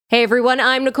Hey everyone,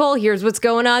 I'm Nicole. Here's what's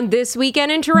going on this weekend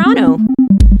in Toronto.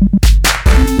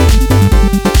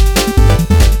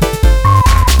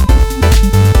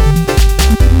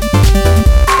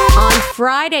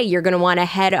 Friday, you're going to want to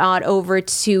head on over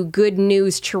to Good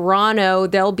News Toronto.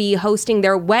 They'll be hosting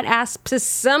their Wet Ass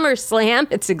Summer Slam.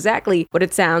 It's exactly what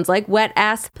it sounds like, Wet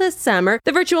Ass Summer.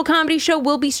 The virtual comedy show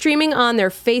will be streaming on their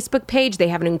Facebook page. They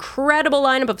have an incredible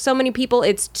lineup of so many people,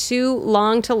 it's too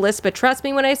long to list, but trust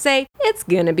me when I say it's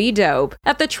going to be dope.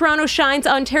 At the Toronto Shines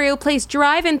Ontario Place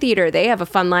Drive-In Theatre, they have a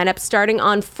fun lineup starting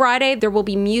on Friday. There will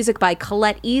be music by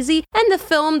Colette Easy, and the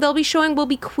film they'll be showing will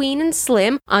be Queen and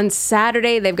Slim. On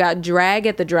Saturday, they've got Drag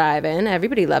at the Drive-In.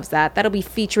 Everybody loves that. That'll be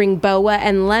featuring Boa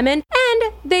and Lemon.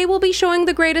 And they will be showing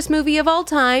the greatest movie of all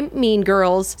time, Mean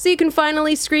Girls. So you can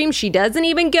finally scream, "She doesn't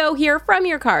even go here" from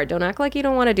your car. Don't act like you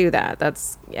don't want to do that.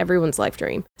 That's everyone's life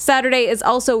dream. Saturday is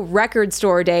also Record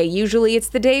Store Day. Usually it's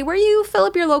the day where you fill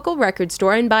up your local record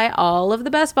store and buy all of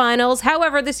the best vinyls.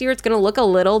 However, this year it's going to look a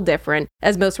little different.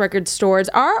 As most record stores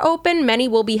are open, many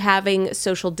will be having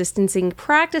social distancing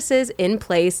practices in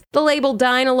place. The label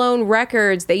Dine Alone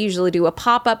Records, they usually do a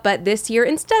pop-up, but this year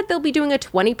instead they'll be doing a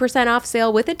 20% off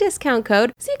sale with a discount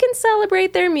code so you can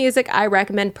celebrate their music. I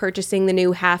recommend purchasing the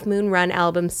new Half Moon Run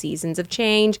album, Seasons of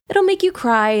Change. It'll make you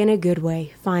cry in a good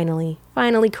way, finally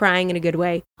crying in a good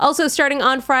way. Also, starting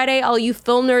on Friday, all you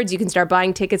film nerds, you can start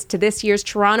buying tickets to this year's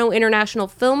Toronto International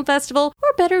Film Festival,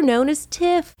 or better known as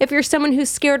TIFF. If you're someone who's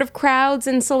scared of crowds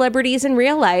and celebrities in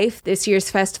real life, this year's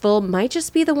festival might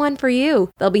just be the one for you.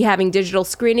 They'll be having digital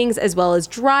screenings as well as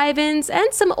drive-ins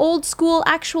and some old school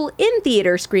actual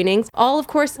in-theater screenings, all of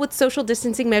course with social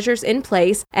distancing measures in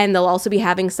place. And they'll also be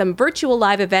having some virtual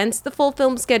live events. The full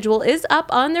film schedule is up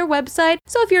on their website,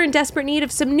 so if you're in desperate need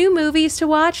of some new movies to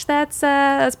watch, that's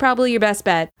probably your best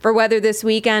bet. For weather this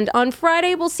weekend, on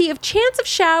Friday, we'll see a chance of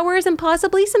showers and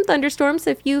possibly some thunderstorms.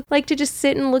 If you like to just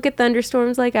sit and look at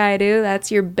thunderstorms like I do,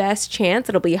 that's your best chance.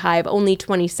 It'll be a high of only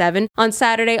 27. On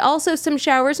Saturday, also some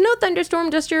showers. No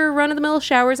thunderstorm, just your run-of-the-mill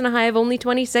showers and a high of only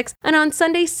 26. And on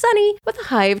Sunday, sunny with a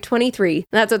high of 23.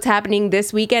 That's what's happening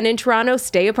this weekend in Toronto.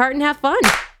 Stay apart and have fun.